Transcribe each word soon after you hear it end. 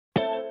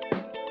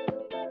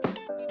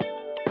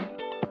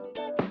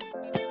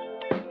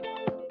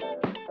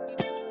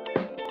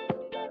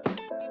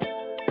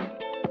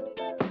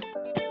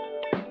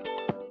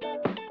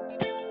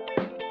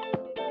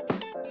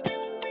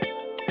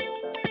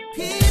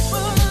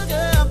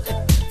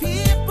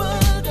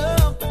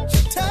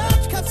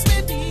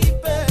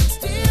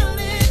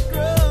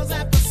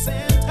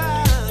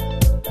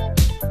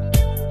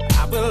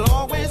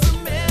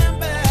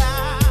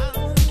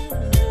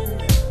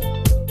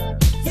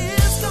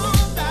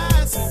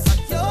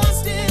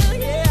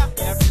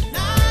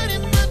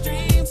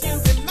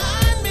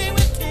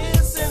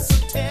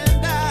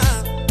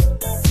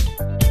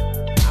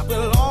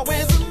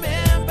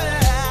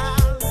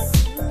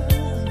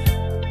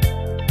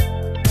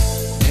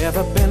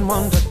never been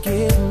one to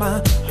give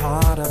my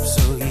heart up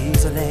so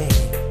easily.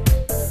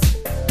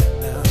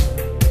 No.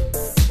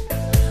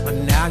 But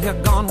now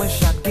you're gone,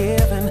 wish I'd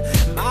given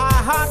my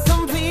heart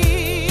completely.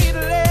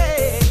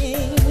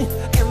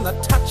 In the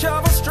touch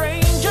of a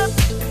stranger,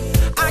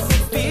 I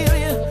can feel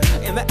you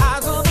in the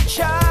eyes of a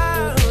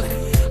child.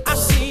 I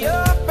see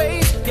your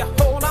face, you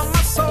hold on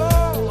my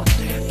soul,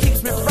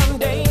 keeps me from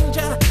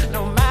danger.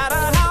 No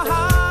matter how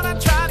hard I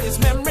try, these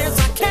memories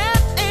I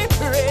can't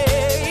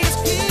erase.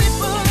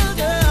 People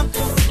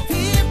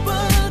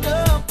go,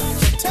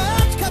 your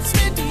touch cuts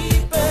me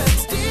deeper,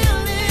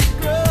 still it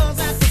grows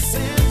at the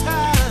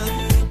center.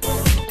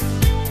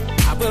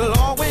 I will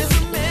always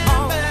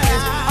remember,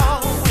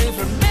 always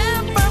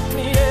remember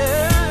me.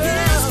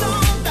 Years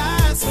gone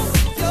by, so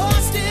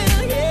you're still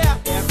here.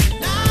 Every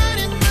night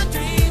in my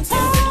dreams,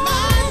 you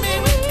remind me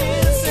with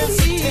kisses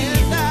so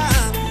tender.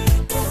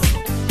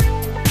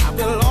 I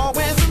will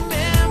always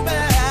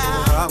remember,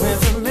 always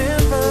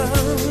remember.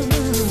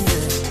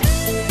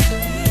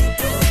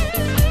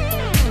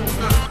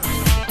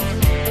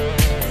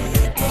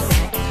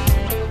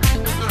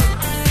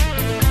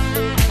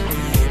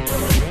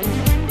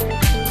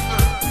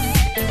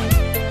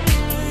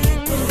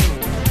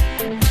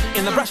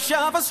 In the brush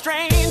of a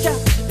stranger,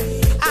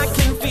 I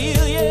can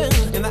feel you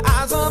in the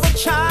eyes of a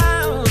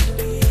child.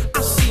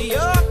 I see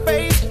your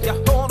face, you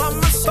hold on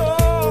my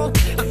soul,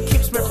 it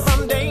keeps me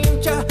from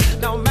danger.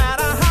 No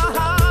matter how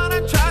hard I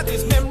try,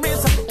 these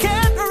memories I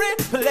can't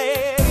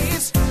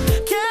replace,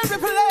 can't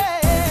replace.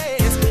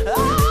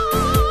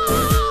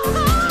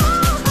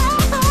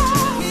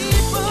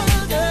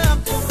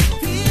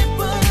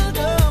 People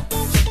go,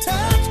 your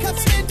touch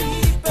cuts me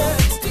deeper,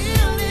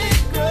 still it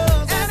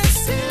grows and it's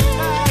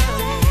center.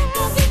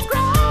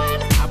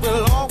 I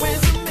will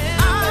always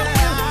remember,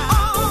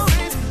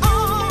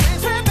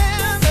 always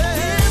remember.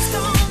 Years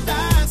gone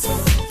by, so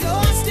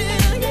you're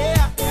still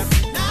here.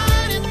 Every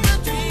night in my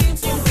dreams,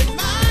 you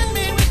remind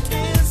me with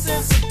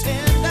kisses so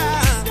tender,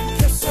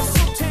 kisses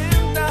so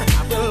tender.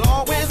 I will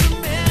always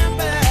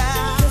remember,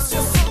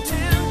 kisses so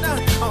tender.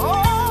 I'll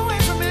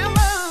always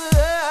remember.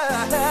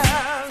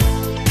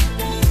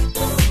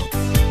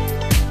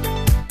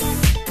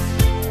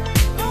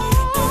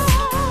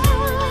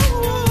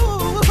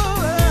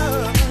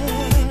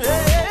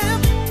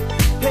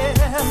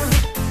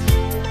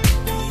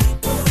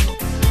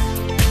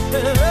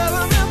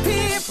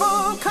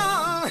 People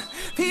come,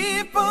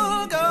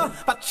 people go,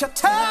 but your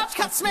touch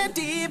cuts me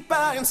deeper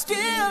and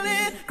still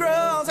it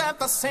grows at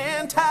the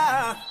center.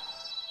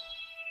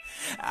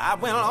 I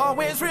will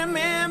always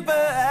remember.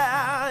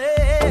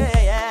 Yeah.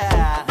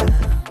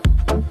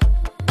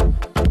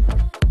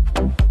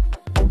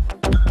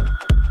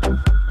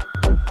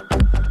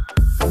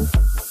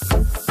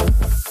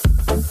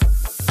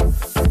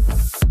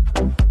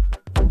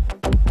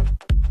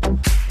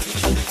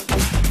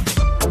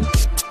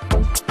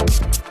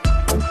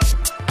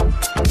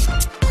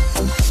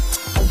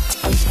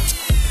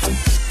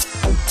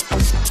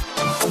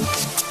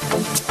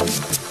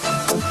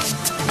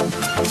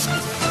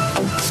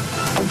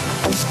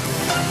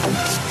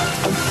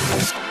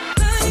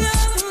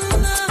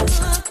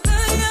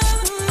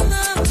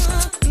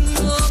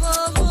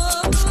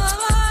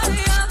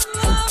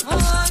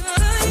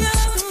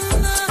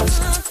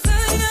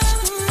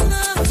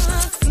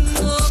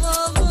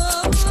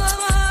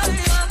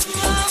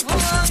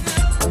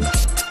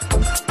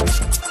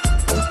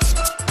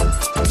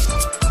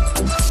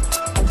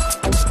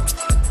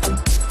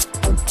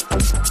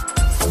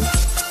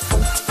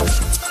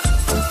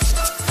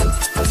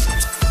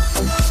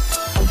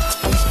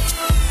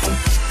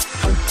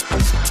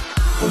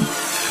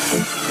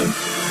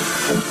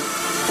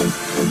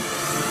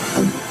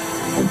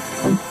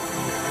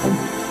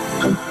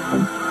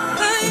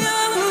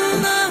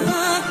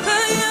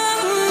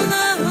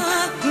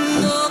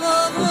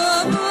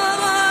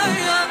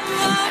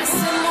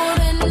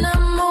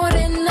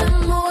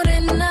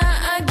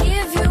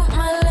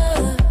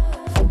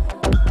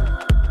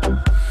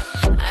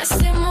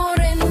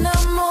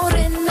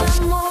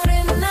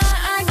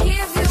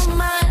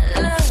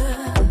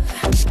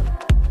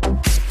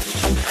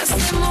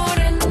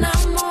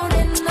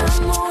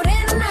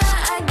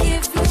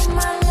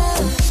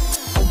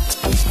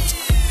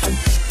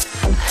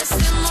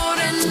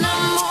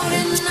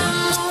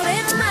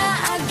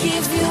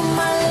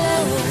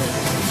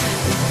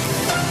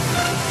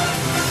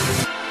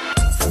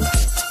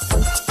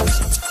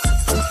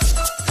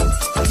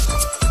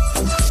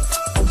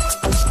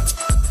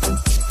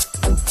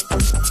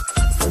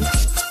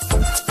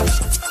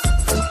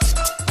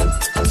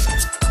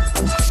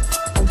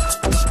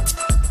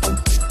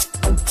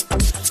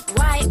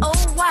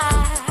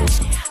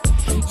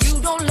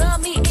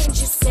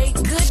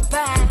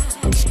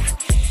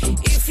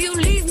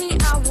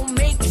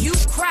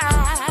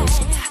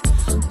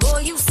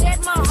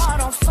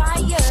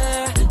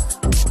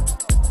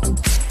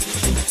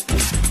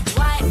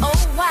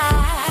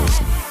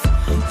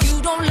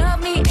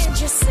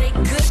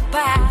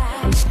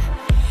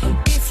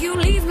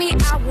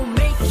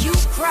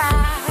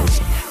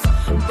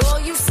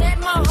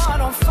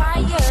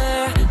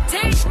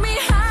 Take me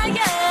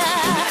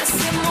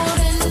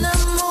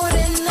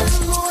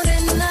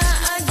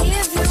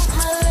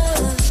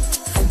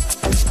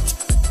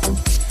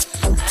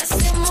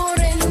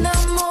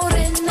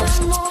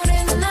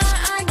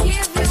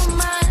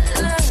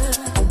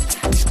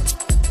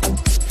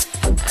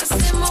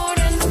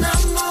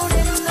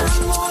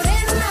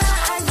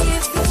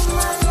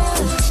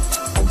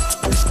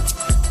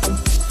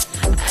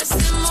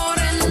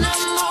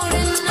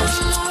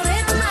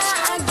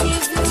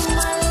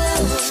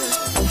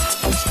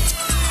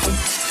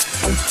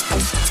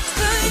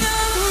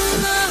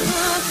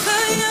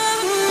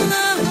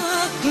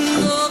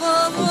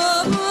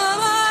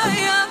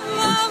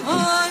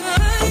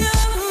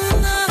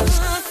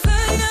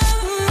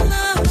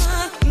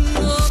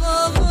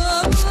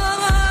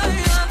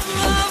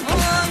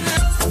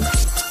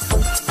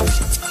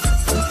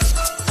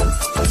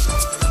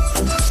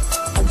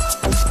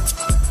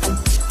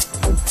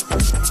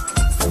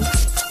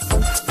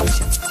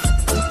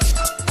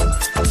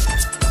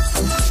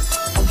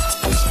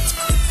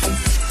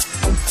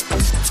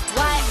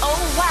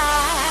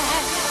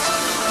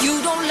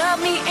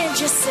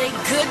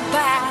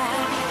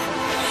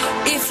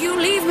goodbye. If you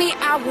leave me,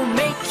 I will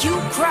make you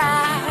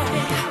cry.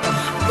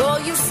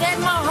 Boy, you set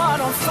my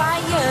heart on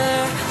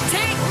fire.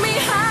 Take